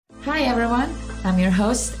Hi everyone, I'm your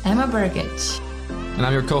host Emma Burgich. And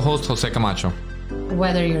I'm your co-host Jose Camacho.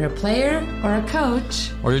 Whether you're a player or a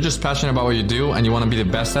coach, or you're just passionate about what you do and you want to be the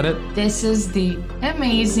best at it, this is the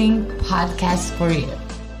EMAzing podcast for you.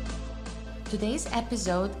 Today's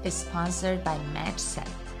episode is sponsored by MatchSet.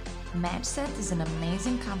 MatchSet is an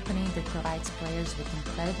amazing company that provides players with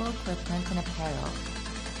incredible equipment and apparel.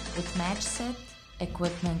 With MatchSet,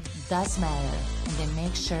 equipment does matter, and they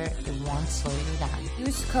make sure it won't slow you down.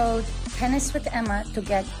 Use code TennisWithEmma to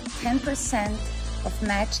get 10% of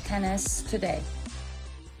Match Tennis today.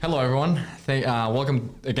 Hello everyone,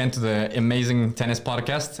 welcome again to the EMAzing Tennis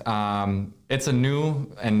podcast. It's a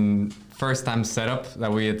new and first time setup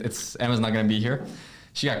that Emma's not going to be here.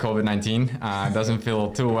 She got COVID-19, doesn't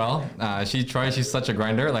feel too well. She's such a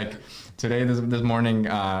grinder. Like today, this morning,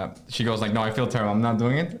 she goes like, no, I feel terrible, I'm not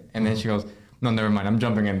doing it. And then she goes, no, never mind, I'm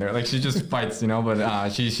jumping in there. Like she just fights, but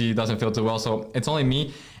she doesn't feel too well. So it's only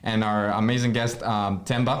me and our amazing guest,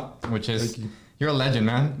 Temba, which is, you're a legend,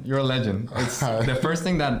 man. You're a legend. It's the first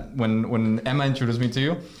thing that when Emma introduced me to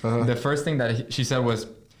you, the first thing that she said was,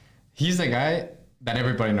 he's the guy that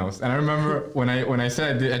everybody knows. And I remember when I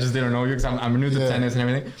said I just didn't know you because I'm new to tennis and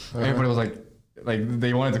everything. Everybody was like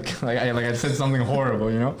they wanted to I said something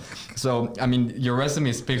horrible, So I mean, your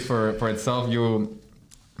resume speaks for itself. You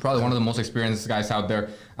probably one of the most experienced guys out there.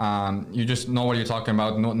 You just know what you're talking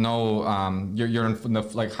about. You're in the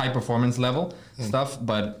like high performance level stuff,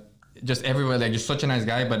 but just everybody, like you're such a nice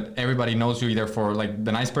guy, but everybody knows you either for like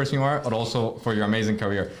the nice person you are, but also for your amazing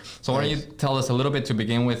career. So why don't you tell us a little bit to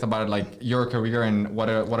begin with about like your career and what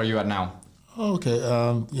are you at now? Okay.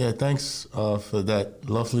 Thanks for that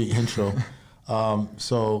lovely intro.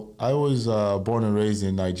 So I was born and raised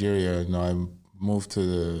in Nigeria, and I moved to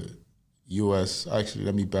the U.S. Actually,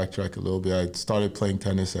 let me backtrack a little bit. I started playing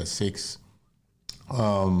tennis at 6.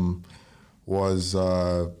 Was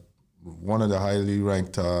one of the highly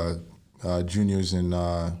ranked juniors in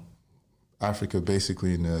Africa,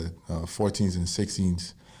 basically in the 14s and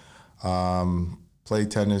 16s. Played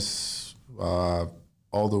tennis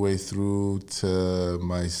all the way through to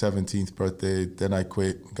my 17th birthday. Then I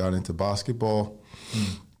quit, got into basketball.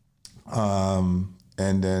 And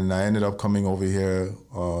then I ended up coming over here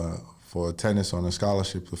for tennis on a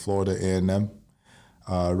scholarship to Florida A&M.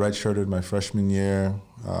 Redshirted my freshman year,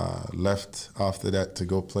 left after that to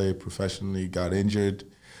go play professionally, got injured,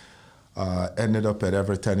 ended up at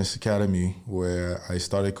Everett Tennis Academy where I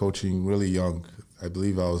started coaching really young. I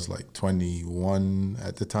believe I was like 21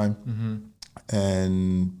 at the time,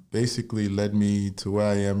 and basically led me to where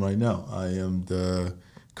I am right now. I am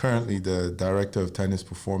currently the director of tennis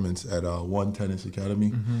performance at One Tennis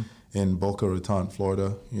Academy in Boca Raton,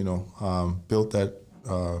 Florida. Built that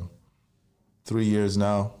 3 years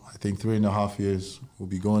now. I think 3.5 years. We'll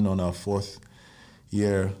be going on our 4th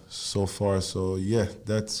year so far. So yeah,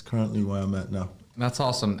 that's currently where I'm at now. That's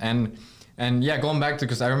awesome. And yeah, going back to,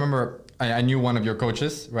 because I remember I knew one of your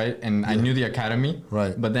coaches, right? And I knew the academy.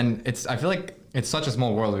 Right. But then I feel like it's such a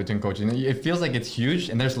small world between coaching. It feels like it's huge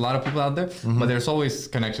and there's a lot of people out there, but there's always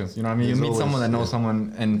connections. You know what I mean? You meet someone that knows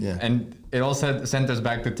someone and it all centers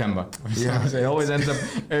back to Temba. So it always ends up,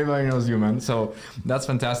 everybody knows you, man. So that's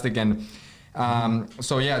fantastic. And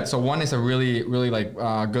so One is a really, really like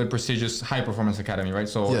good, prestigious, high performance academy, right?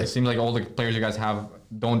 So it seems like all the players you guys have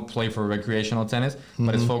don't play for recreational tennis,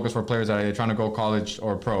 but it's focused for players that are either trying to go college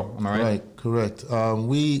or pro. Am I right? Right, correct.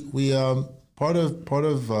 We part of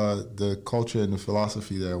the culture and the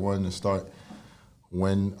philosophy that I wanted to start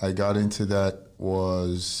when I got into that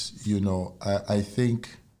was, I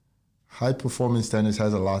think high performance tennis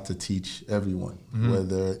has a lot to teach everyone,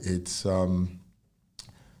 whether it's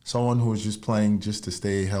someone who is just playing just to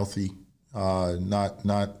stay healthy,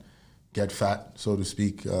 not get fat, so to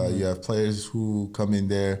speak. You have players who come in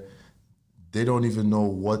there, they don't even know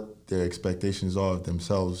what their expectations are of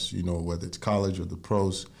themselves, whether it's college or the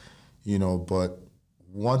pros, but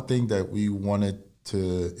one thing that we wanted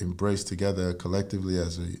to embrace together collectively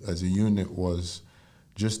as a unit was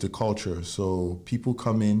just the culture. So people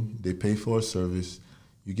come in, they pay for a service,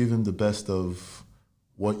 you give them the best of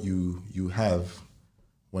what you have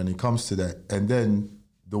when it comes to that. And then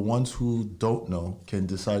the ones who don't know can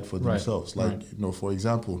decide for themselves. For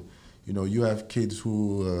example, you have kids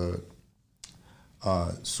who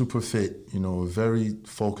are super fit, very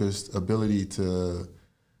focused, ability to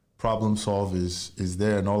problem solve is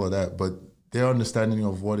there and all of that, but their understanding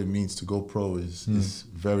of what it means to go pro is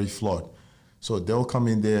very flawed. So they'll come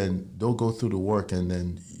in there and they'll go through the work, and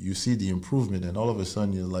then you see the improvement, and all of a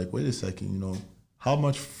sudden you're like, wait a second, how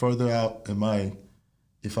much further out am I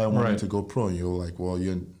if I wanted to go pro? And you're like, well,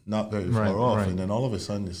 you're not very far off. And then all of a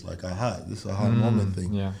sudden it's like, aha, this is a aha moment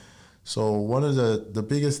thing. Yeah. So one of the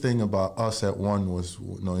biggest thing about us at One was,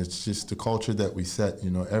 it's just the culture that we set.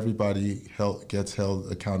 Everybody gets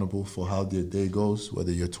held accountable for how their day goes,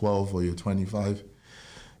 whether you're 12 or you're 25,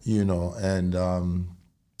 and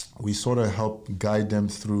we sort of help guide them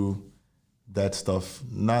through that stuff,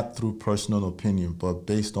 not through personal opinion, but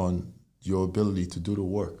based on your ability to do the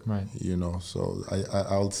work. Right. So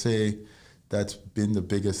I would say that's been the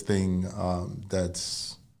biggest thing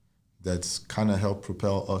that's kind of helped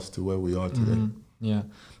propel us to where we are today. Mm-hmm. Yeah,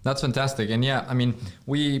 that's fantastic. And yeah, I mean,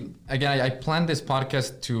 I planned this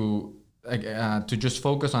podcast to just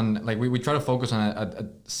focus on, like, we try to focus on a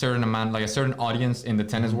certain amount, like a certain audience in the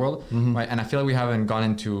tennis world, right? And I feel like we haven't gone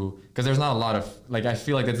into, because there's not a lot of, like, I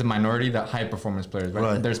feel like it's a minority, that high performance players,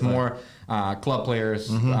 right? There's more club players,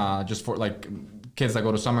 just for like kids that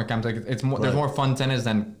go to summer camps. Like, it's more, there's more fun tennis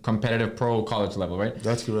than competitive pro college level, right?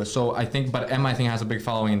 That's correct. So I think, but Emma, I think, has a big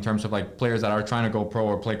following in terms of like players that are trying to go pro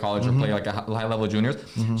or play college or play like a high level juniors.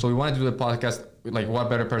 So we wanted to do the podcast, like, what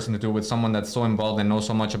better person to do with someone that's so involved and knows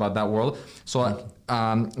so much about that world. So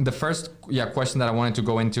the first question that I wanted to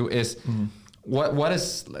go into is, what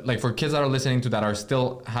is, like, for kids that are listening to that are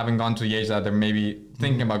still haven't gone to the age that they're maybe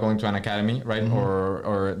thinking about going to an academy, right?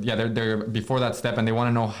 Or they're before that step, and they want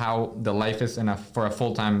to know how the life is for a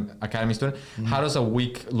full-time academy student. How does a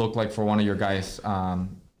week look like for one of your guys?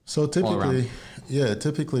 So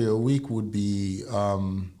typically a week would be,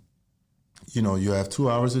 you have 2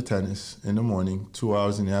 hours of tennis in the morning, 2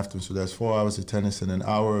 hours in the afternoon. So that's 4 hours of tennis and an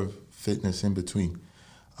hour of fitness in between.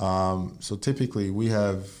 So typically we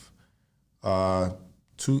have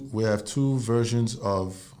two versions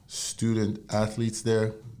of student athletes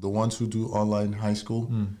there. The ones who do online high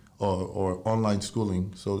school or online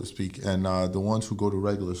schooling, so to speak, and the ones who go to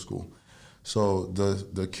regular school. So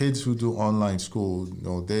the kids who do online school,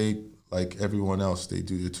 they, like everyone else, they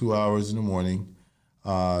do the 2 hours in the morning,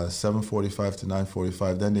 7:45 to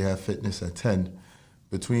 9:45. Then they have fitness at 10.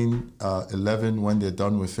 Between 11, when they're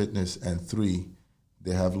done with fitness, and 3,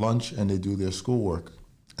 they have lunch and they do their schoolwork.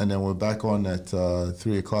 And then we're back on at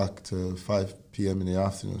 3 o'clock to 5 p.m. in the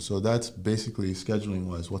afternoon. So that's basically,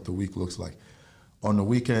 scheduling-wise, what the week looks like. On the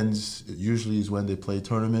weekends, it usually is when they play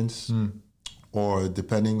tournaments, or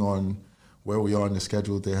depending on where we are in the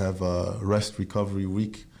schedule, they have a rest recovery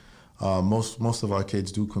week. Most of our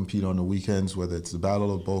kids do compete on the weekends, whether it's the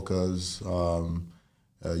Battle of Bocas,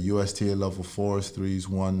 USTA level 4s, 3s,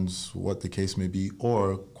 1s, what the case may be,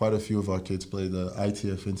 or quite a few of our kids play the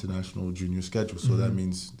ITF International Junior schedule. So that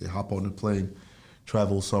means they hop on a plane,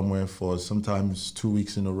 travel somewhere for sometimes 2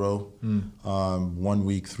 weeks in a row, 1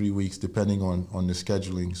 week, 3 weeks, depending on the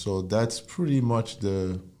scheduling. So that's pretty much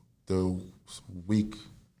the week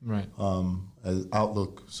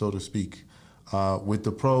outlook, so to speak. With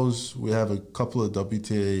the pros, we have a couple of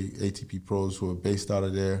WTA ATP pros who are based out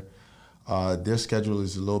of there. Their schedule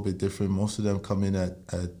is a little bit different. Most of them come in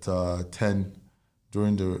at 10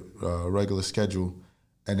 during the regular schedule.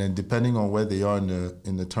 And then depending on where they are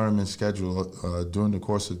in the tournament schedule during the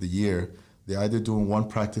course of the year, they're either doing 1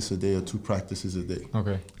 practice a day or 2 practices a day.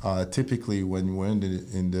 Okay. Typically, when we're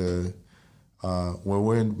when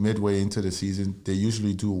we're midway into the season, they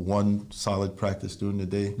usually do 1 solid practice during the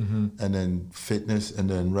day, and then fitness, and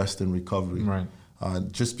then rest and recovery. Right.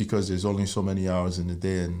 Just because there's only so many hours in the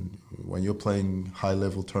day, and when you're playing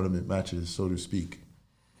high-level tournament matches, so to speak,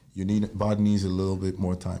 body needs a little bit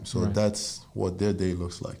more time. So that's what their day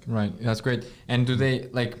looks like. Right, that's great. And do they,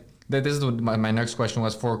 like, this is my next question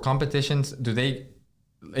was, for competitions, do they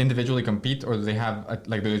individually compete, or do they have,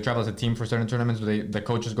 do they travel as a team for certain tournaments? Do the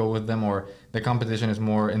coaches go with them, or the competition is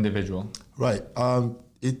more individual? Right.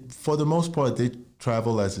 For the most part, they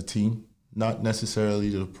travel as a team. Not necessarily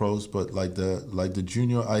the pros, but like the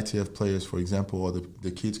junior ITF players, for example, or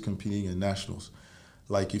the kids competing in nationals.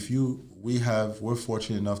 Like we're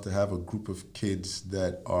fortunate enough to have a group of kids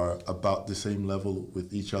that are about the same level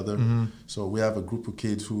with each other. So we have a group of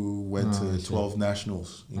kids who went to 12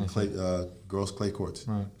 nationals in girls clay courts.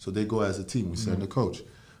 Right. So they go as a team. We send a coach.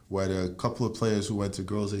 We had a couple of players who went to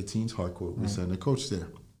girls 18s hardcourt. We send a coach there.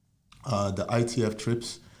 The ITF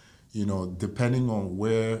trips, depending on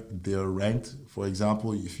where they're ranked. For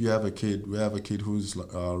example, if we have a kid who's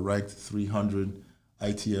ranked 300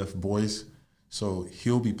 ITF boys, so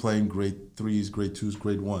he'll be playing grade 3s, grade 2s,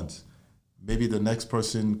 grade 1s. Maybe the next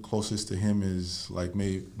person closest to him is like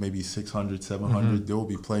maybe 600, 700. They'll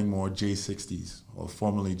be playing more J60s, or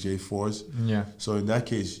formerly J4s. Yeah. So in that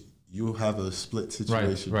case, you have a split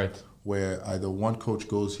situation where either one coach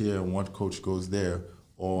goes here and one coach goes there,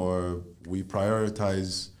 or we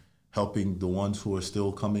prioritize helping the ones who are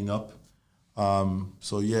still coming up.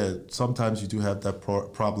 So yeah, sometimes you do have that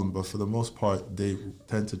problem, but for the most part, they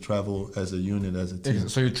tend to travel as a unit, as a team.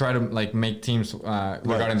 So you try to like make teams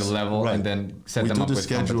regarding the level, and then set them up with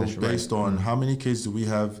competition. We do the schedule based on how many kids do we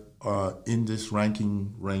have in this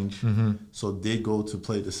ranking range, so they go to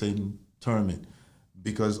play the same tournament.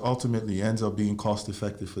 Because ultimately, it ends up being cost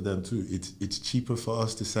effective for them too. It's cheaper for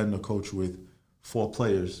us to send a coach with 4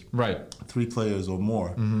 players, 3 players or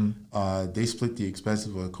more. They split the expense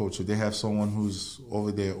of a coach, so they have someone who's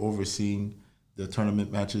over there overseeing the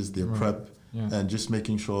tournament matches, their prep, and just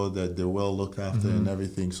making sure that they're well looked after and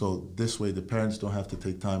everything. So this way, the parents don't have to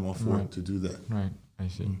take time off work to do that. Right, I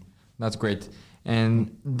see. That's great.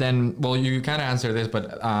 And then, well, you kind of answered this, but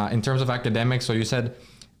in terms of academics, so you said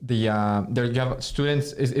there you have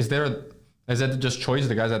students. Is that just choice,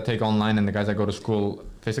 the guys that take online and the guys that go to school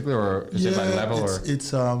physically, or is it by level?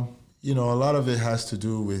 It's you know, a lot of it has to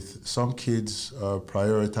do with some kids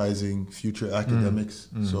prioritizing future academics.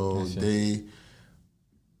 So they,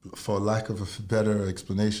 for lack of a better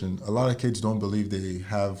explanation, a lot of kids don't believe they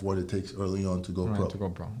have what it takes early on to go pro. To go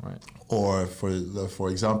pro, right. Or for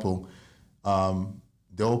example,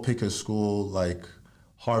 they'll pick a school like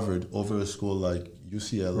Harvard over a school like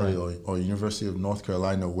UCLA or University of North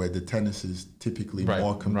Carolina, where the tennis is typically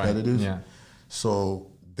more competitive. So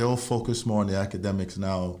they'll focus more on the academics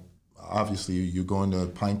now. Obviously, you're going to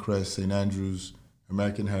Pinecrest, St. Andrews,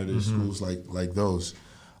 American Heritage schools like those.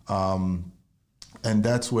 And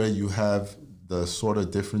that's where you have the sort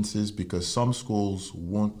of differences, because some schools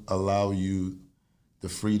won't allow you the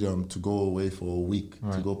freedom to go away for a week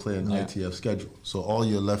to go play an ITF schedule. So all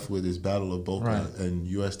you're left with is Battle of Boca and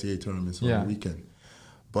USTA tournaments on the weekend.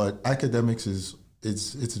 But academics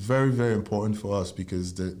it's very, very important for us,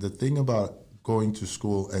 because the thing about going to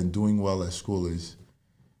school and doing well at school is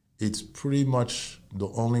it's pretty much the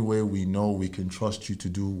only way we know we can trust you to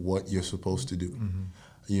do what you're supposed to do.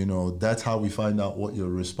 You know, that's how we find out what your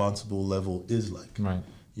responsible level is like.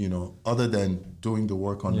 You know, other than doing the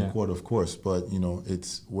work on the court, of course, but you know,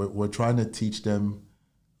 we're trying to teach them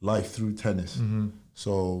life through tennis.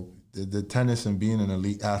 So the tennis and being an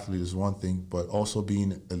elite athlete is one thing, but also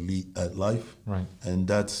being elite at life, and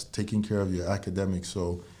that's taking care of your academics.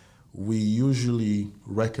 So we usually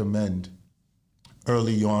recommend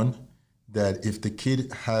early on that if the kid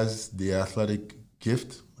has the athletic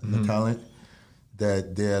gift and the talent,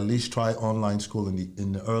 that they at least try online school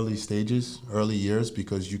in the early stages, early years,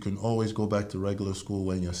 because you can always go back to regular school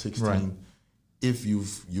when you're 16 if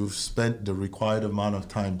you've spent the required amount of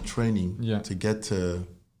time training to get to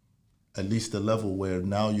at least the level where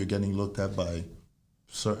now you're getting looked at by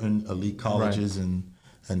certain elite colleges and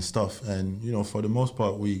stuff. And you know, for the most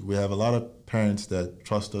part, we have a lot of parents that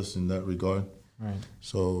trust us in that regard.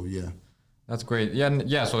 So that's great.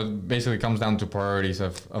 So it basically comes down to priorities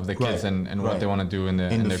of the kids and what they want to do in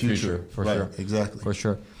their future for sure. Exactly. For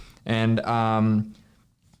sure. And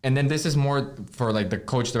then this is more for like the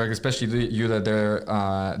coach director, especially you that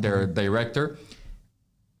they're director.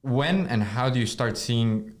 When and how do you start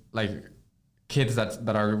seeing like kids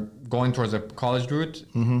that are going towards a college route,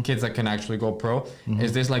 kids that can actually go pro?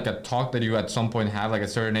 Is this like a talk that you at some point have, like at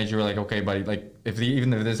a certain age, you're like, okay, buddy, like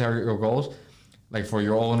even if these are your goals, like for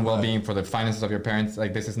your own well-being, for the finances of your parents,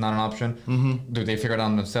 like this is not an option. Do they figure it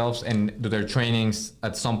out themselves, and do their trainings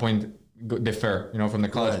at some point differ, you know, from the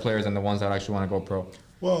college players and the ones that actually want to go pro?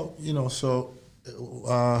 Well, you know, so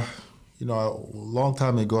you know, a long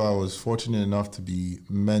time ago, I was fortunate enough to be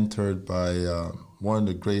mentored by one of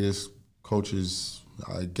the greatest coaches,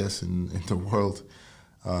 I guess, in the world,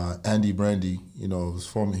 Andy Brandy. You know,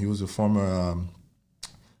 he was a former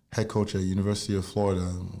head coach at University of Florida,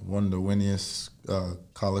 one of the winningest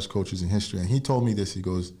college coaches in history. And he told me this. He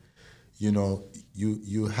goes, you know,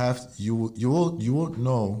 you won't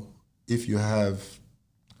know if you have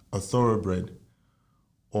a thoroughbred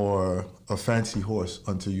or a fancy horse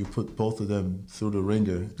until you put both of them through the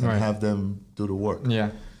ringer and have them do the work.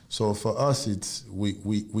 So for us,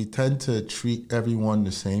 we tend to treat everyone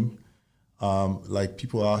the same. Like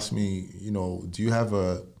people ask me, you know, do you have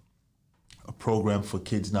a program for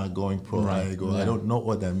kids not going pro? I go, I don't know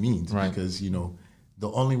what that means, because, you know, the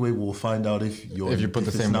only way we'll find out if you put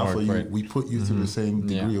the same work for you, we put you through the same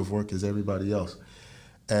degree of work as everybody else.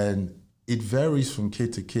 And it varies from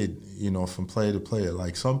kid to kid, you know, from player to player.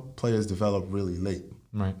 Like some players develop really late.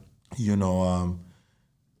 You know,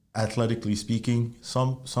 athletically speaking,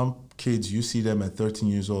 some kids, you see them at 13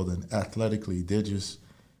 years old and athletically they're just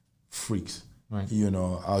freaks. You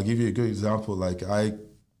know, I'll give you a good example. Like I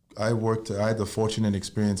had the fortunate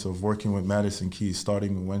experience of working with Madison Keys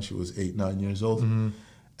starting when she was 8-9 years old.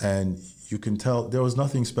 And you can tell there was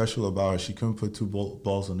nothing special about her. She couldn't put two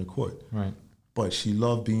balls on the court. but she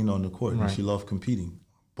loved being on the court and Right. she loved competing.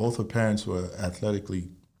 Both her parents were athletically,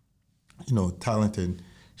 talented.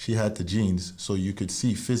 She had the genes, so you could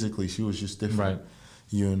see physically she was just different. Right.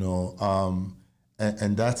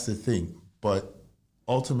 And that's the thing. But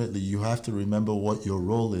ultimately, you have to remember what your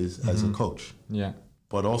role is as a coach, Yeah.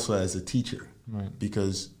 but also as a teacher. Right.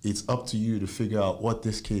 Because it's up to you to figure out what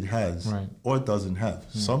this kid has Right. or doesn't have.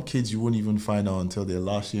 Some kids you wouldn't even find out until their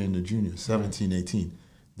last year in the junior, 17, 18.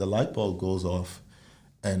 The light bulb goes off,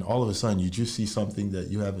 and all of a sudden you just see something that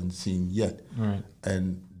you haven't seen yet. Right.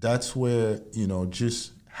 And that's where,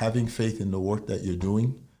 just having faith in the work that you're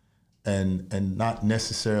doing and not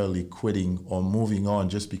necessarily quitting or moving on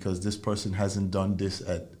just because this person hasn't done this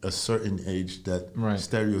at a certain age that Right.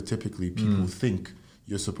 stereotypically people think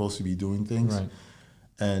you're supposed to be doing things. Right.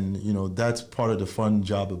 And, that's part of the fun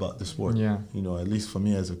job about the sport. Yeah. At least for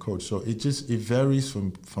me as a coach. So it varies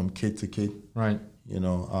from kid to kid. Right.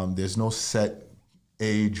 There's no set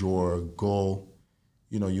age or goal.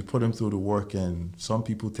 You put them through the work, and some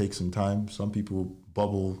people take some time. Some people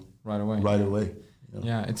bubble Right away. right Yeah. away.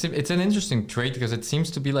 Yeah, it's an interesting trait because it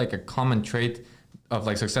seems to be like a common trait of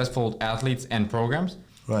like successful athletes and programs.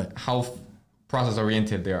 Right. How process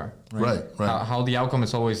oriented they are. Right. How the outcome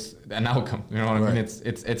is always an outcome. You know what I mean? Right.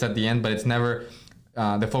 It's at the end, but it's never.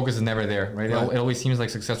 The focus is never there, right? Right. It always seems like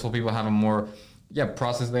successful people have a more,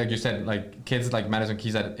 process, like you said, like kids like Madison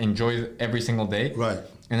Keys that enjoy every single day. Right.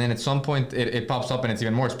 And then at some point it pops up and it's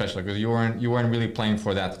even more special because you weren't really playing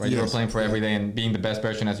for that, right? You were Yes. playing for every day and being the best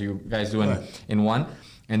version as you guys do Right. in one.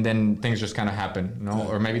 And then things just kind of happen, Right.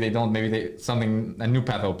 or maybe they don't. Maybe a new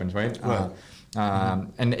path opens, right? Right.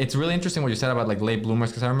 And it's really interesting what you said about like late bloomers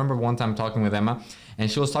because I remember one time talking with Emma, and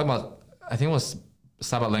she was talking about, I think it was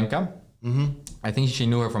Sabalenka. Mm-hmm. I think she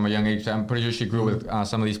knew her from a young age. I'm pretty sure she grew with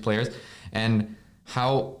some of these players, and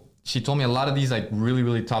how she told me a lot of these like really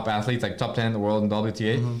really top athletes, like top 10 in the world in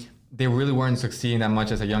WTA. They really weren't succeeding that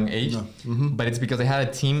much at a young age, but it's because they had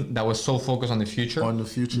a team that was so focused on the future.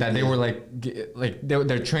 That they were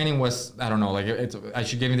their training was, I don't know, like I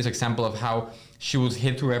should give you this example of how she would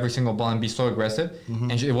hit through every single ball and be so aggressive,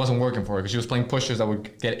 and it wasn't working for her because she was playing pushers that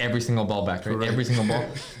would get every single ball back, right? Every single ball,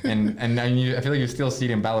 and now I feel like you still see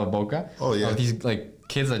it in Battle of Boca. Oh yeah, of these like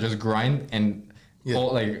kids that just grind and. Yeah.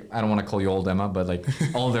 Like I don't want to call you old Emma, but like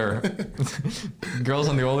older girls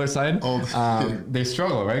on the older side, they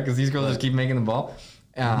struggle, right? Because these girls just keep making the ball,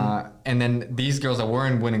 and then these girls that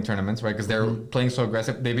weren't winning tournaments, right? Because they're playing so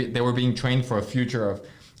aggressive, they were being trained for a future of,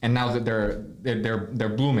 and now that they're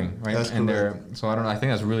blooming, right? That's and correct. so I don't know. I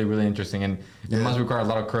think that's really really interesting, and it must require a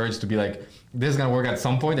lot of courage to be like, this is gonna work at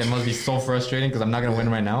some point. It must be so frustrating because I'm not gonna win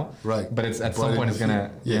right now, right? But it's at some point it's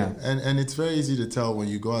gonna, And it's very easy to tell when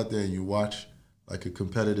you go out there and you watch like a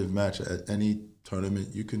competitive match at any tournament.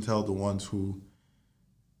 You can tell the ones who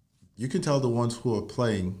are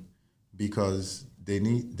playing because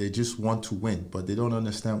they just want to win, but they don't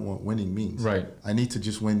understand what winning means. Right. I need to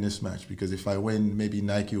just win this match because if I win, maybe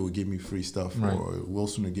Nike will give me free stuff, Right. or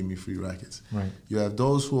Wilson will give me free rackets. Right. You have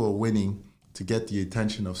those who are winning to get the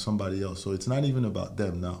attention of somebody else. So it's not even about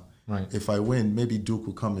them now. Right. If I win, maybe Duke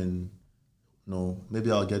will come in. Maybe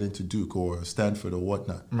I'll get into Duke or Stanford or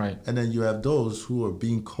whatnot. Right. And then you have those who are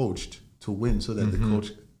being coached to win so that the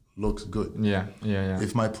coach looks good. Yeah.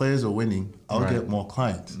 If my players are winning, I'll Right. get more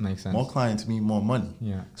clients. Makes sense. More clients mean more money.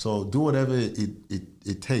 Yeah. So do whatever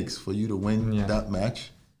it takes for you to win that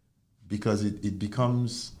match, because it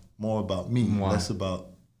becomes more about me, less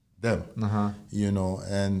about them.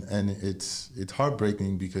 And it's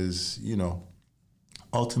heartbreaking because,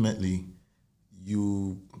 ultimately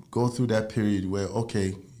you go through that period where,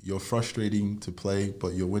 okay, you're frustrating to play,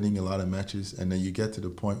 but you're winning a lot of matches, and then you get to the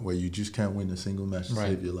point where you just can't win a single match to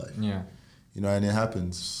save your life. Yeah. And it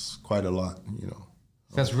happens quite a lot,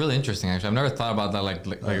 That's really interesting, actually. I've never thought about that,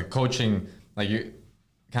 like coaching, like you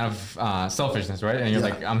kind of selfishness, right? And you're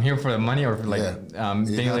like, I'm here for the money or for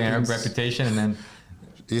things like a reputation, and then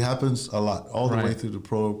it happens a lot, all the Right. way through the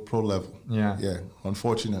pro level. Yeah. Yeah,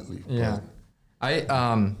 unfortunately. Yeah.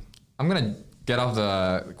 I'm gonna get off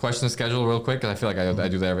the question schedule real quick because I feel like I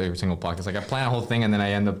do that every single podcast. Like I plan a whole thing and then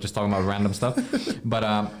I end up just talking about random stuff. But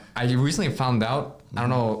I recently found out, I don't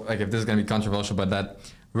know like if this is gonna be controversial, but that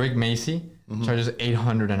Rick Macy charges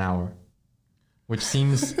 $800 an hour, which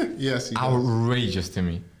seems Yes, he does. outrageous to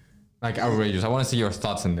me. Like outrageous. I want to see your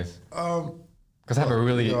thoughts on this. Because I have a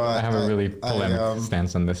really polemic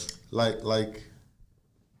stance on this.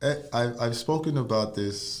 I've spoken about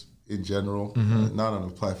this in general, not on a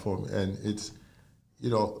platform, and it's,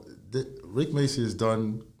 Rick Macy has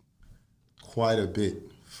done quite a bit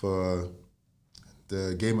for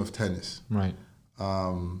the game of tennis. Right.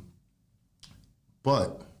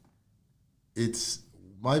 But it's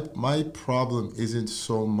my problem isn't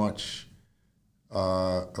so much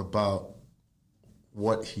about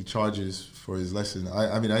what he charges for his lesson.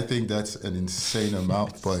 I mean, I think that's an insane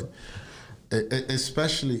amount, but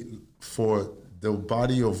especially for the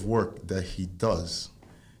body of work that he does,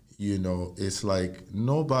 you know, it's like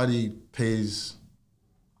nobody pays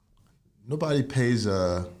nobody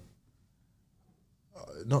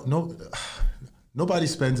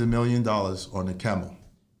spends $1 million on a camel.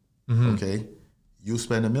 Okay, you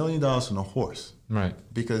spend $1 million on a horse, Right.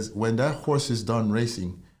 because when that horse is done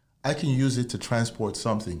racing, I can use it to transport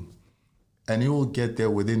something, and it will get there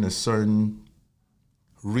within a certain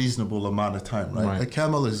reasonable amount of time, right? A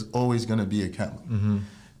camel is always going to be a camel.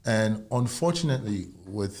 And unfortunately,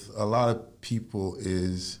 with a lot of people,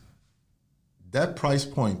 is that price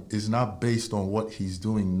point is not based on what he's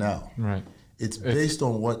doing now. Right. It's based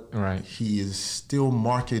on what he is still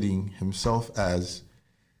marketing himself as,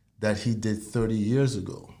 that he did 30 years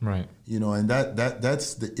ago. Right. You know, and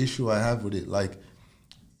that's the issue I have with it. Like,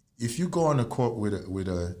 if you go on a court with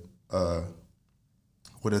a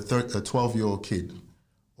 12-year-old kid,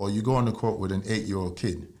 or you go on the court with an 8-year-old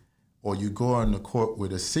kid, or you go on the court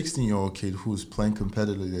with a 16-year-old kid who's playing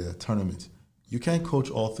competitively at tournaments, you can't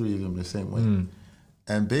coach all three of them the same way.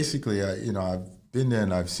 And basically, I've been there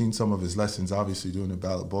and I've seen some of his lessons, obviously doing the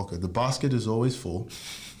ballot boca. The basket is always full,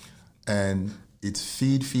 and it's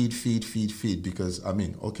feed, because, I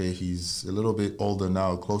mean, okay, he's a little bit older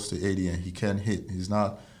now, close to 80, and he can hit. He's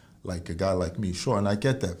not like a guy like me, sure, and I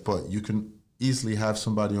get that, but you can easily have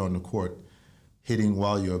somebody on the court hitting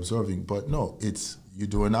while you're observing. But no, you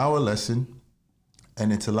do an hour lesson,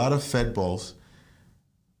 and it's a lot of fed balls.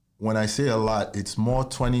 When I say a lot, it's more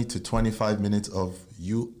 20 to 25 minutes of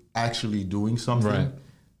you actually doing something. Right.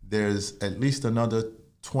 There's at least another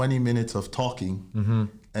 20 minutes of talking,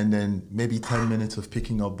 and then maybe 10 minutes of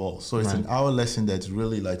picking up balls. So it's an hour lesson that's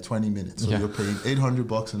really like 20 minutes. So you're paying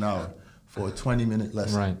 $800 an hour for a 20-minute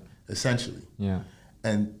lesson, essentially. Yeah.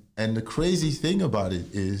 And the crazy thing about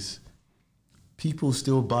it is people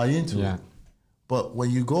still buy into it. But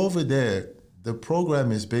when you go over there, the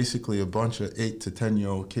program is basically a bunch of 8 to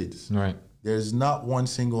 10-year-old kids. Right. There's not one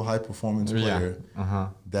single high-performance player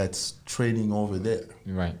that's training over there.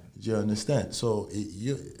 Right. Do you understand? So,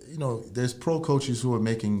 you there's pro coaches who are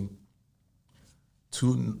making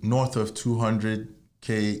north of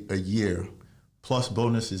 $200K a year, plus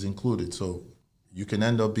bonuses included. So you can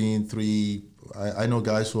end up being I know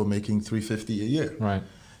guys who are making $350 a year. Right.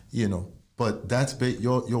 You know, but that's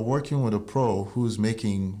you're working with a pro who's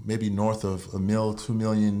making maybe north of $1 million, $2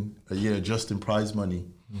 million a year just in prize money.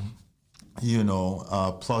 You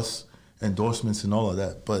know, plus endorsements and all of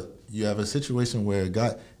that. But you have a situation where a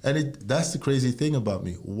guy, and that's the crazy thing about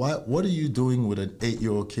me. What are you doing with an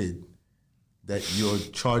 8-year-old kid that you're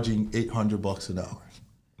charging $800 an hour?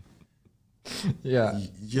 Yeah,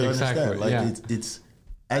 you understand? Like it's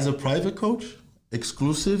as a private coach,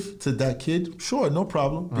 exclusive to that kid. Sure, no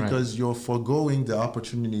problem, because you're foregoing the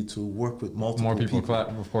opportunity to work with multiple people.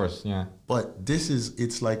 Of course, yeah. But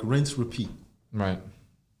it's like rinse, repeat. Right.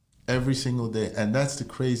 Every single day, and that's the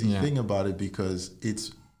crazy thing about it, because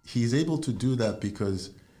he's able to do that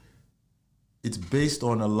because it's based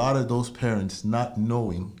on a lot of those parents not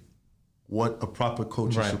knowing what a proper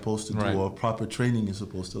coach is supposed to do or proper training is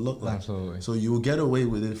supposed to look like. Absolutely. So you will get away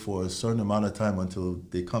with it for a certain amount of time until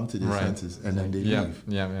they come to their senses, and then they leave.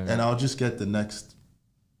 And I'll just get the next,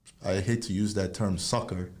 I hate to use that term,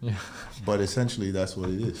 sucker, but essentially that's what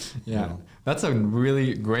it is. Yeah, you know? That's a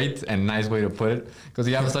really great and nice way to put it, because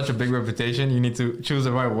you have such a big reputation. You need to choose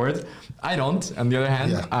the right words. I don't. On the other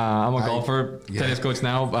hand, I'm a golfer, tennis coach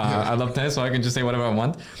now. I love tennis, so I can just say whatever I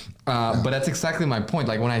want. But that's exactly my point.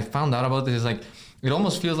 Like, when I found out about this, it's like, it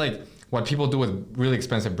almost feels like what people do with really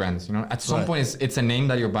expensive brands. You know, at some point, it's a name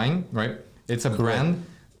that you're buying, right? It's a brand.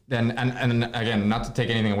 And again, not to take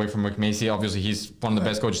anything away from Rick Macy, obviously he's one of the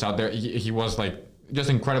best coaches out there. He was like just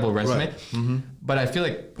incredible resume. Right. But I feel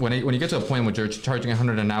like when you get to a point where you're charging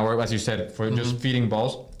 $100 an hour, as you said, for just feeding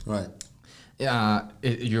balls, right?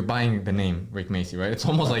 You're buying the name Rick Macy, right? It's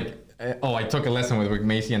almost like, I took a lesson with Rick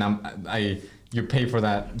Macy, and you pay for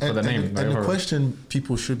that for the name. And the question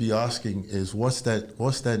people should be asking is, what's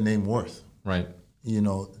that name worth? Right. You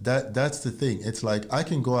know, that's the thing. It's like, I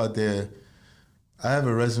can go out there. I have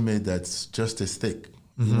a resume that's just as thick.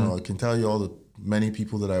 You know, I can tell you all the many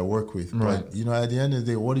people that I work with. Right. But, you know, at the end of the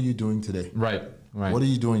day, what are you doing today? Right. What are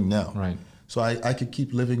you doing now? Right. So I could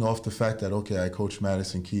keep living off the fact that, okay, I coach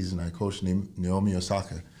Madison Keys and I coach Naomi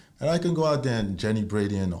Osaka. And I can go out there and Jenny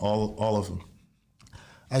Brady and all of them.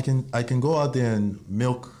 I can go out there and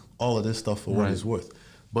milk all of this stuff for what it's worth.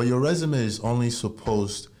 But your resume is only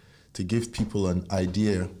supposed to give people an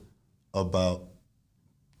idea about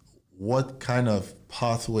what kind of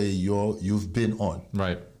pathway you've been on.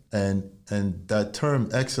 Right. And that term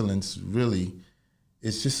excellence really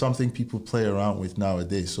is just something people play around with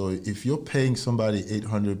nowadays. So if you're paying somebody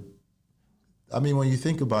 800, I mean, when you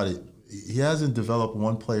think about it, he hasn't developed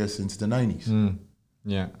one player since the 90s.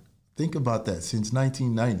 Yeah. Think about that, since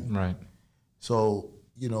 1990. Right. So,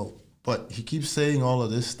 but he keeps saying all of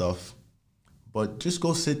this stuff, but just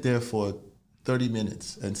go sit there for 30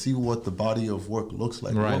 minutes and see what the body of work looks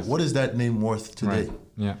like. Right. What is that name worth today?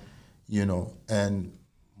 Right. Yeah. And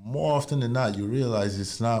more often than not, you realize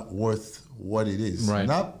it's not worth what it is. Right.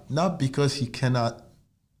 Not because he cannot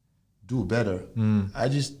do better. I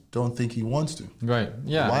just don't think he wants to. Right.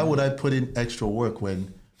 Yeah. Why would I put in extra work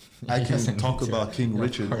when I can talk about King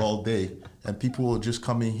Richard all day and people will just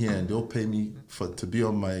come in here and they'll pay me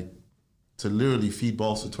to literally feed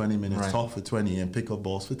balls for 20 minutes, Right. talk for 20 and pick up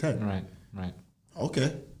balls for 10. Right.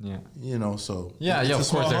 Okay. Yeah. So Yeah, it's a of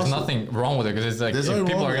smart course. There's hustle. nothing wrong with it because it's like There's if nothing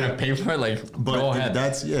people wrong are with gonna it. pay for it, like But go ahead.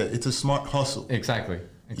 it's a smart hustle. Exactly.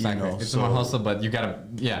 It's a so- smart hustle, but you gotta,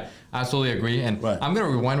 absolutely agree. And Right. I'm gonna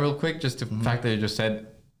rewind real quick just to the fact that you just said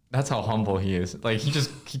that's how humble he is. Like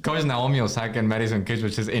he coaches Naomi Osaka and Madison Kids,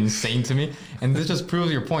 which is insane to me. And this just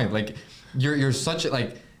proves your point. Like you're such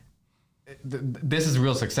a this is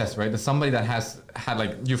real success, right? That somebody that has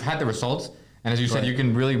had you've had the results. And as you said, Right. you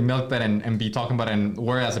can really milk that and be talking about it and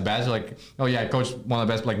wear it as a badge. Like, oh yeah, I coached one of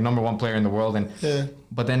the best, number one player in the world.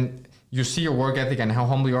 But then you see your work ethic and how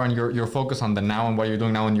humble you are and your focus on the now and what you're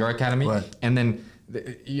doing now in your academy. Right. And then,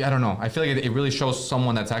 I don't know. I feel like it really shows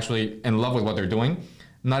someone that's actually in love with what they're doing,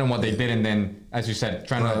 not in what they did. And then, as you said,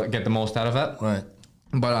 trying to get the most out of that. Right.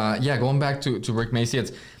 But going back to Rick Macy,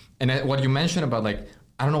 what you mentioned about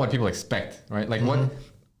I don't know what people expect, right? What.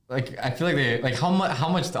 I feel like how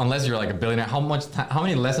much unless you're a billionaire, how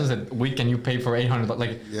many lessons a week can you pay for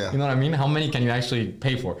 800? You know what I mean? How many can you actually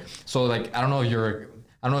pay for? So I don't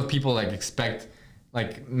know if people expect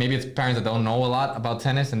maybe it's parents that don't know a lot about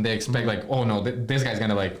tennis and they expect oh no, this guy's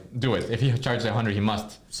gonna do it. If he charges 100, he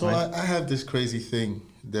must. So right? I have this crazy thing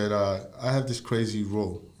that I have this crazy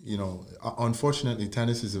rule. Unfortunately,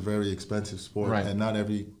 tennis is a very expensive sport, Right. and not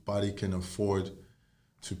everybody can afford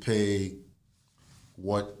to pay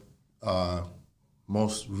what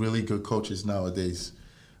most really good coaches nowadays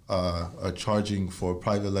are charging for a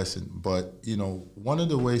private lesson. But one of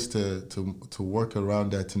the ways to work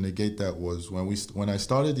around that, to negate that, was when I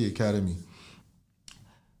started the academy,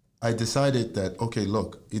 I decided that, okay,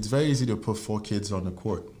 look, it's very easy to put 4 kids on the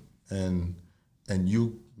court and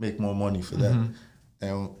you make more money for that.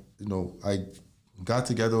 And I got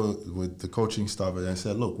together with the coaching staff and I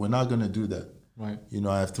said, look, we're not going to do that. Right.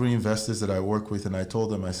 I have 3 investors that I work with, and I told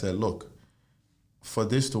them, I said, look, for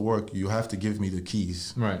this to work, you have to give me the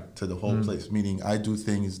keys to the whole place, meaning I do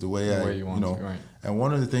things the way you want to, right. And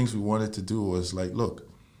one of the things we wanted to do was look,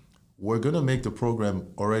 we're going to make the program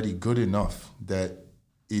already good enough that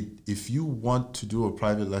if you want to do a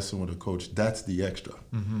private lesson with a coach, that's the extra.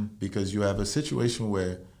 Because you have a situation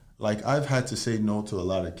where, I've had to say no to a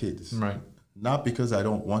lot of kids. Right. Not because I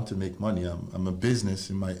don't want to make money. I'm a business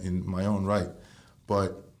in my own right.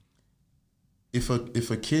 But if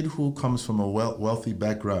a kid who comes from a wealthy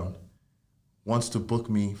background wants to book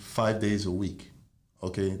me 5 days a week,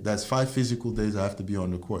 okay, that's 5 physical days I have to be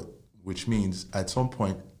on the court, which means at some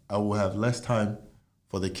point I will have less time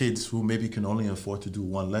for the kids who maybe can only afford to do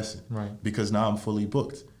 1 lesson. Right. Because now I'm fully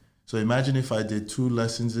booked. So imagine if I did 2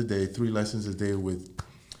 lessons a day, 3 lessons a day with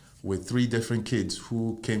 3 different kids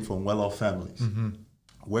who came from well-off families.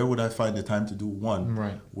 Where would I find the time to do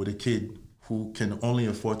 1 with a kid who can only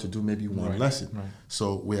afford to do maybe 1 lesson? Right.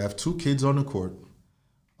 So we have 2 kids on the court.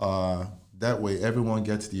 That way everyone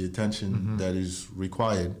gets the attention that is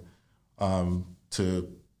required to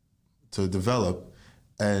develop.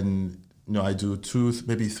 And I do 2,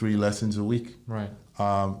 maybe 3 lessons a week. Right.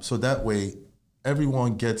 So that way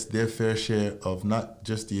everyone gets their fair share of not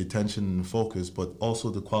just the attention and focus, but also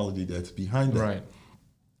the quality that's behind that. Right.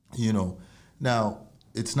 Now,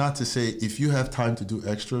 it's not to say if you have time to do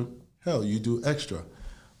extra, hell, you do extra.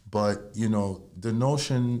 But, the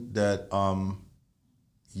notion that,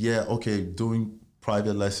 doing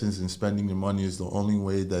private lessons and spending your money is the only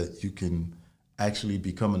way that you can actually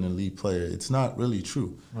become an elite player, it's not really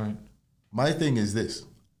true. Right. My thing is this.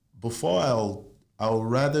 Before I'll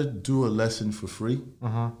rather do a lesson for free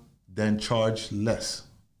than charge less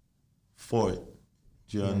for it.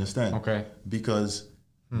 Do you understand? Okay. Because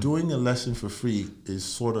doing a lesson for free is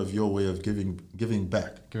sort of your way of giving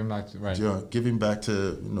back. Giving back to, right. Giving back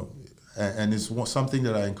to, and it's something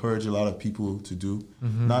that I encourage a lot of people to do,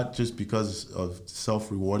 not just because of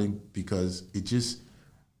self-rewarding, because it just,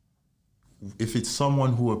 if it's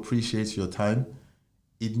someone who appreciates your time,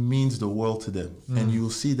 it means the world to them. And you'll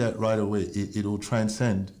see that right away. It'll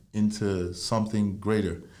transcend into something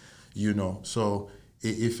greater, you know. So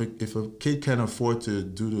if a kid can afford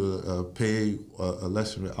to pay a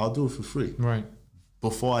lesson, I'll do it for free. Right.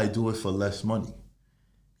 Before I do it for less money,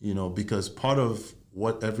 you know, because part of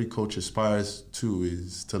what every coach aspires to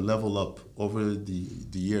is to level up over the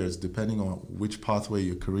years, depending on which pathway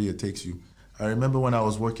your career takes you. I remember when I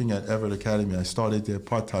was working at Everett Academy, I started there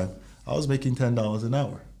part-time. I was making $10 an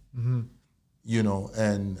hour, you know,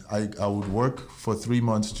 and I would work for 3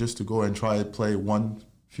 months just to go and try to play one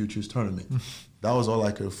futures tournament. That was all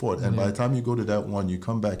I could afford. And by the time you go to that one, you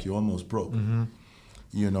come back, you're almost broke,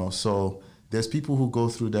 you know. So there's people who go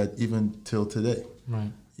through that even till today,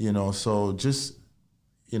 right? You know, so just,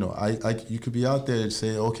 you know, you could be out there and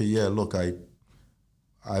say, okay, yeah, look,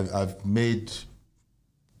 I've made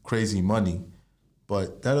crazy money,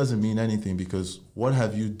 but that doesn't mean anything, because what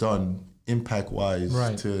have you done impact-wise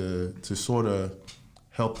to sort of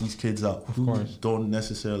help these kids out who don't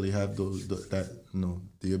necessarily have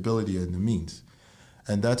the ability and the means?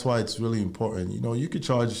 And that's why it's really important. You know, you could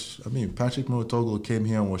charge, I mean, Patrick Muotoglu came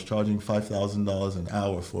here and was charging $5,000 an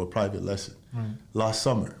hour for a private lesson last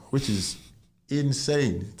summer, which is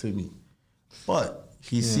insane to me. But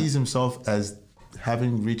he sees himself as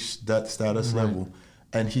having reached that status level,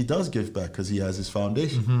 and he does give back because he has his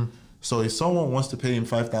foundation. So if someone wants to pay him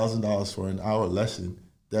 $5,000 for an hour lesson,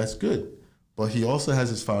 that's good. But he also has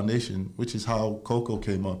his foundation, which is how Coco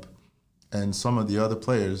came up, and some of the other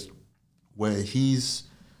players, where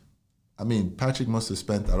I mean, Patrick must have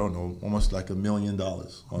spent, I don't know, almost like $1 million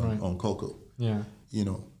on Coco. Yeah. You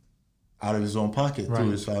know, out of his own pocket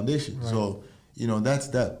through his foundation. Right. So, you know, that's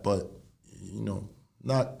that. But, you know,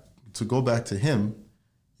 not to go back to him,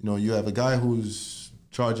 you know, you have a guy who's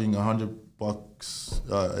charging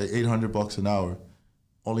 $800 an hour,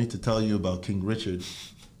 only to tell you about King Richard.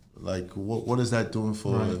 Like, what is that doing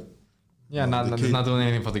for? Right. Yeah, not doing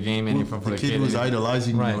anything for the game, anything for the kid. Who's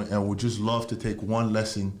idolizing you and would just love to take one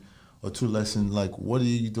lesson or two lessons. Like, what are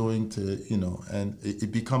you doing to, you know? And it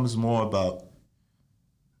becomes more about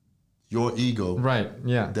your ego,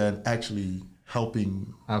 than actually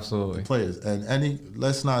helping the players. And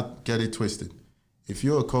let's not get it twisted. If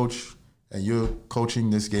you're a coach and you're coaching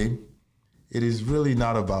this game, it is really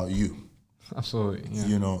not about you. Absolutely. Yeah.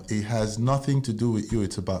 You know, it has nothing to do with you.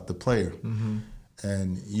 It's about the player.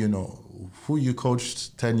 And, you know, who you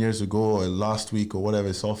coached 10 years ago or last week or whatever,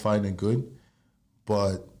 it's all fine and good.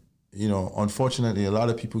 But, you know, unfortunately, a lot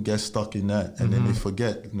of people get stuck in that, and then they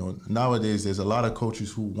forget, you know, nowadays there's a lot of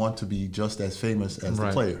coaches who want to be just as famous as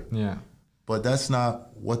the player. Yeah. But that's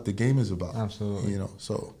not what the game is about. Absolutely. You know,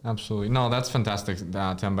 so. Absolutely. No, that's fantastic,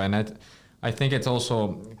 Temba. And I think it's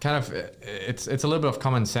also kind of, it's a little bit of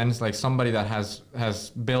common sense, like somebody that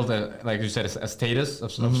has built like you said, a status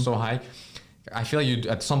of so high. I feel like you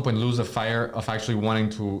at some point lose the fire of actually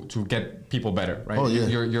wanting to get people better, right? Oh, yeah.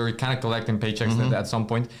 You're kind of collecting paychecks at some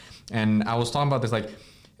point. And I was talking about this, like,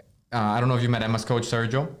 I don't know if you met Emma's coach,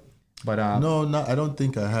 Sergio, but no, I don't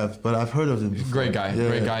think I have, but I've heard of him before. Great guy.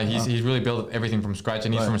 He's really built everything from scratch,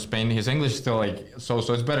 and he's from Spain. His English is still like so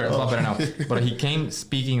it's better. It's a lot better now. But he came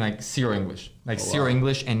speaking like zero English,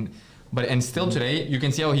 English, and still today you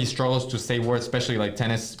can see how he struggles to say words, especially like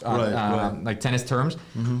tennis, like tennis terms.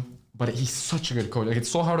 But he's such a good coach. Like, it's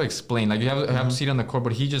so hard to explain. Like, you have to see it on the court,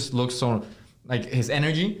 but he just looks so, like, his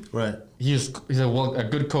energy. Right. He's a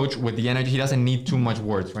good coach with the energy. He doesn't need too much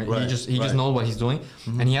words, right? He just knows what he's doing,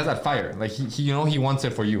 and he has that fire. Like, he you know, he wants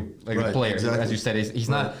it for you, like the player. Exactly. As you said, he's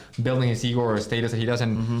not building his ego or a status that he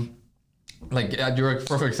doesn't. Like, you're a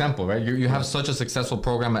perfect example, right? You have such a successful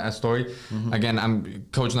program at Story. Again, I'm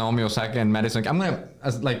Coach Naomi Osaka and Madison. I'm gonna,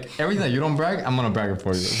 like, everything that you don't brag, I'm gonna brag it for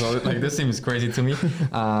you. So like, this seems crazy to me.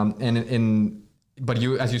 But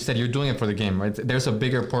you, as you said, you're doing it for the game, right? There's a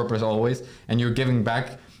bigger purpose always, and you're giving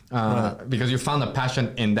back because you found a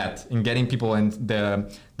passion in that, in getting people, and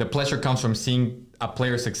the pleasure comes from seeing a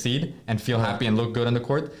player succeed and feel happy and look good on the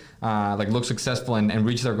court, like look successful and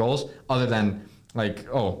reach their goals, other than like,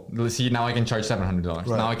 oh, let's see, now I can charge $700.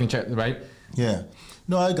 Now I can charge, right? Yeah.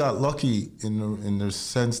 No, I got lucky in the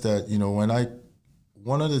sense that, you know,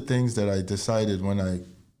 one of the things that I decided when I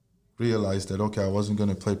realized that, okay, I wasn't going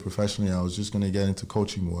to play professionally, I was just going to get into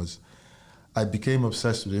coaching, was I became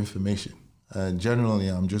obsessed with information. And generally,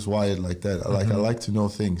 I'm just wired like that. I like to know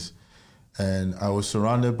things. And I was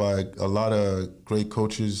surrounded by a lot of great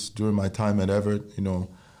coaches during my time at Everett. You know,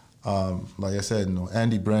 Like I said,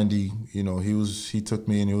 Andy Brandy, he took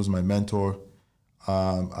me and he was my mentor.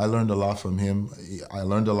 I learned a lot from him. I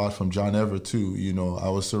learned a lot from John Everett too. I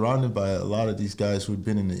was surrounded by a lot of these guys who'd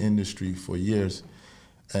been in the industry for years,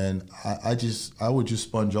 and I would just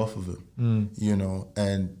sponge off of him,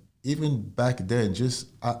 And even back then,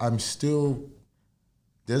 I'm still.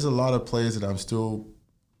 There's a lot of players that I'm still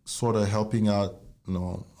sort of helping out,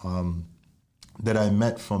 that I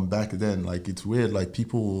met from back then. Like, it's weird. Like,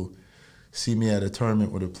 people will see me at a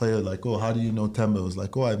tournament with a player, like, oh, how do you know Temba? I was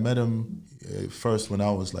like, oh, I met him first when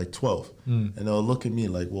I was like 12. And they'll look at me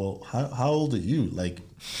like, well, how old are you? Like,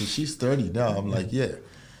 'cause she's 30 now. I'm like, yeah,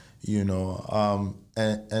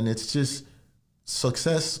 and it's just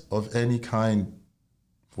success of any kind,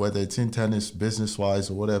 whether it's in tennis, business-wise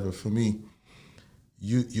or whatever. For me,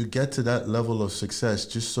 you get to that level of success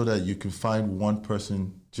just so that you can find one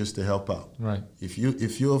person just to help out. Right. If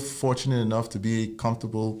you're fortunate enough to be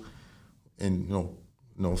comfortable in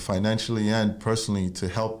financially and personally to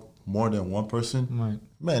help more than one person, right,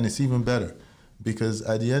 man, it's even better, because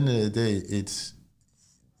at the end of the day,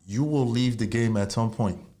 you will leave the game at some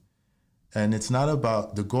point, and it's not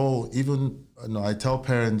about the goal. Even I tell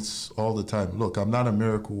parents all the time, look, I'm not a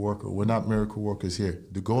miracle worker. We're not miracle workers here.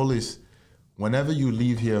 The goal is, whenever you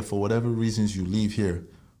leave here, for whatever reasons you leave here,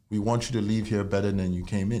 we want you to leave here better than you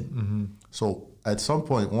came in. Mm-hmm. So at some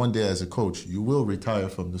point, one day as a coach, you will retire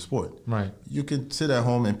from the sport. Right. You can sit at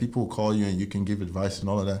home and people will call you and you can give advice and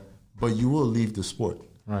all of that, but you will leave the sport.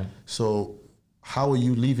 Right. So how are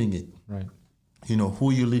you leaving it? Right. Who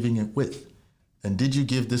are you leaving it with? And did you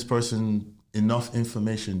give this person enough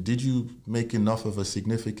information? Did you make enough of a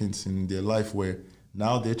significance in their life where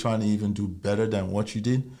now they're trying to even do better than what you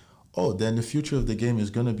did? Oh, then the future of the game is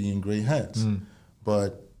going to be in great hands.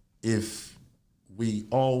 But if we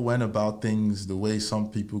all went about things the way some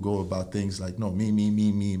people go about things, like, no, me,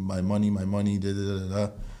 my money, da, da, da,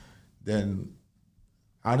 da, then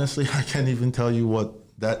honestly, I can't even tell you what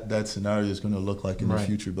that scenario is going to look like in the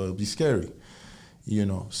future, but it'll be scary,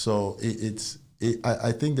 So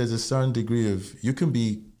I think there's a certain degree of, you can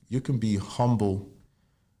be humble,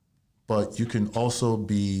 but you can also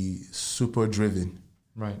be super driven.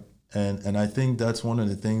 Right. And I think that's one of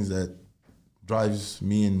the things that drives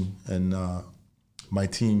me and my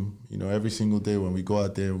team, every single day when we go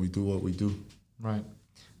out there and we do what we do. Right.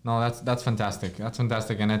 No, that's fantastic. That's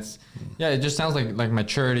fantastic. And it just sounds like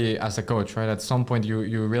maturity as a coach, right? At some point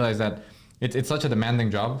you realize that it's such a demanding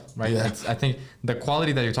job, right? Yeah. I think the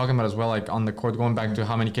quality that you're talking about as well, like on the court, going back to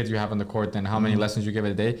how many kids you have on the court and how many lessons you give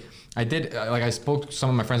a day. I spoke to some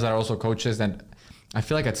of my friends that are also coaches, and I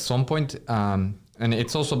feel like at some point, and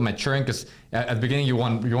it's also maturing, because at the beginning you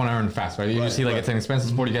want to earn fast, right? You see, like, it's an expensive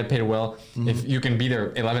sport, you get paid well. If you can be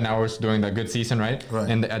there 11 hours during the good season, right?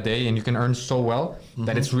 And a day, and you can earn so well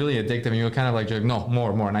that it's really addictive, and you're kind of like, no,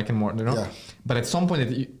 more, and I can more, Yeah. But at some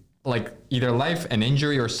point, like, either life, an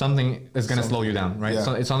injury, or something is going to slow you down, right? Yeah.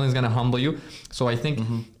 So something's going to humble you. So I think,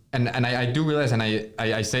 and I do realize, and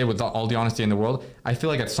I say with all the honesty in the world, I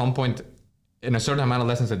feel like at some point, in a certain amount of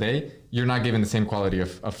lessons a day, you're not given the same quality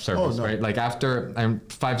of service, right? Like, after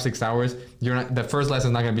 5-6 hours, you're not, the first lesson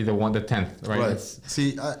is not going to be the 10th, right? Right.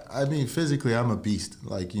 See, I mean, physically, I'm a beast.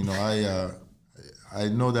 Like, I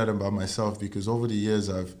know that about myself, because over the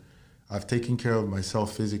years, I've taken care of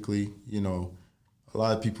myself physically. A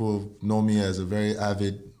lot of people know me as a very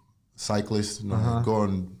avid cyclist.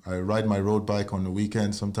 I ride my road bike on the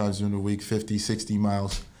weekend, sometimes during the week, 50, 60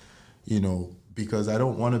 miles, because I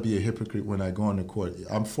don't want to be a hypocrite when I go on the court.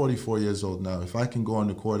 I'm 44 years old now. If I can go on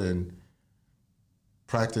the court and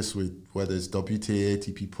practice with, whether it's WTA,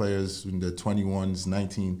 ATP players in the 21s,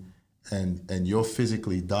 19, and you're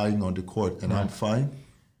physically dying on the court and I'm fine,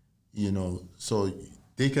 so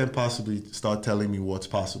they can't possibly start telling me what's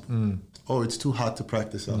possible. Oh, it's too hot to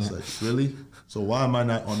practice outside. Yeah. Really? So why am I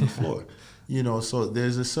not on the floor? So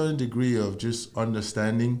there's a certain degree of just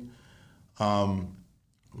understanding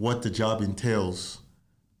what the job entails.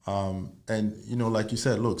 And, like you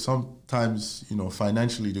said, look, sometimes,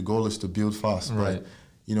 financially the goal is to build fast. Right.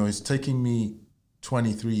 But, it's taking me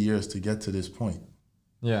 23 years to get to this point.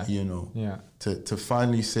 Yeah. To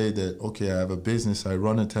finally say that, okay, I have a business, I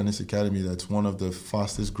run a tennis academy that's one of the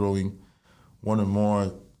fastest growing, one of the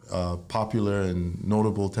more popular and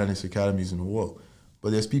notable tennis academies in the world.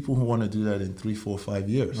 But there's people who want to do that in 3, 4, 5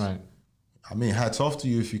 years. Right. I mean, hats off to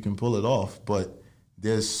you if you can pull it off, but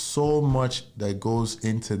there's so much that goes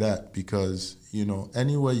into that, because,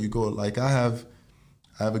 anywhere you go, like I have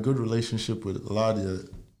a good relationship with a lot of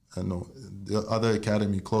the other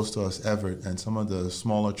academy close to us, Everett, and some of the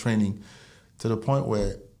smaller training, to the point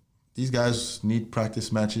where these guys need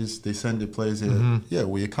practice matches. They send their players there. Yeah,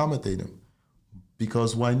 we accommodate them.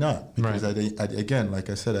 Because why not? Because again, like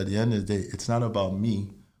I said, at the end of the day, it's not about me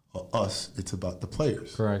or us. It's about the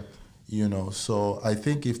players. Correct. You know, so I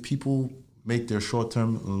think if people make their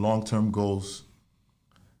short-term and long-term goals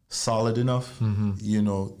solid enough, you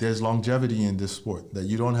know, there's longevity in this sport that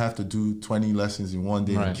you don't have to do 20 lessons in one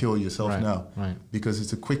day and kill yourself now. Right. Because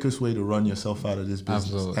it's the quickest way to run yourself out of this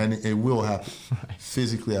business. Absolutely. And it will happen.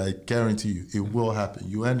 Physically, I guarantee you, it will happen.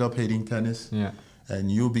 You end up hating tennis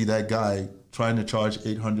and you'll be that guy trying to charge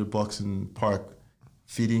 $800 in park,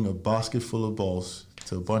 feeding a basket full of balls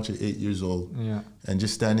to a bunch of 8 years old and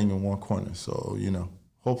just standing in one corner. So, you know,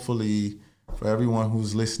 hopefully for everyone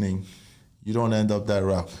who's listening, you don't end up that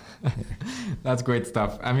route. That's great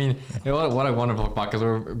stuff. I mean, what a wonderful podcast.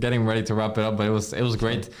 We're getting ready to wrap it up, but it was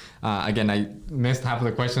great. Again, I missed half of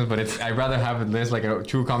the questions, but I'd rather have this like a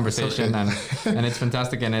true conversation, and it's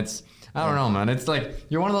fantastic. And it's, I don't know, man. It's like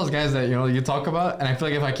you're one of those guys that, you know, you talk about, and I feel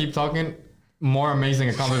like if I keep talking, more amazing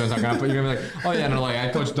accomplishments are gonna put. You're gonna be like, oh yeah, no, like I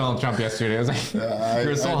coached Donald Trump yesterday. It was like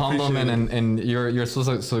you're so humble, man, and you're such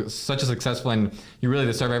a successful, and you really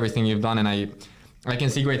deserve everything you've done. And I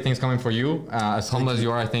can see great things coming for you. As humble as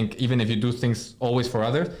you are, I think even if you do things always for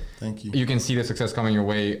others, thank you. You can see the success coming your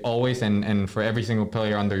way always, and for every single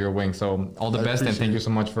player under your wing. So all the best, and thank you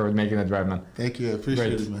so much for making the drive, man. Thank you. I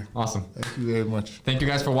appreciate it, man. Awesome. Thank you very much. Thank you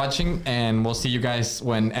guys for watching, and we'll see you guys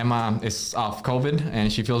when Emma is off COVID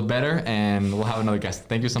and she feels better, and we'll have another guest.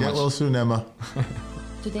 Thank you so much. Get well soon, Emma.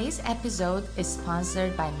 Today's episode is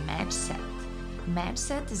sponsored by MatchSet.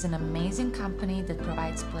 MatchSet is an amazing company that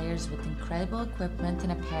provides players with incredible equipment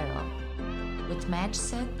and apparel. With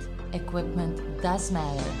MatchSet, equipment does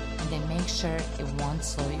matter, and they make sure it won't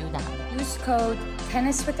slow you down. Use code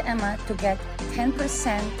TennisWithEmma to get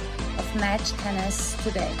 10% of Match Tennis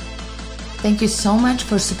today. Thank you so much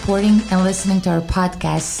for supporting and listening to our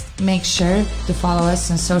podcast. Make sure to follow us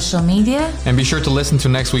on social media. And be sure to listen to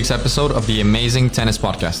next week's episode of the EMAzing Tennis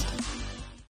Podcast.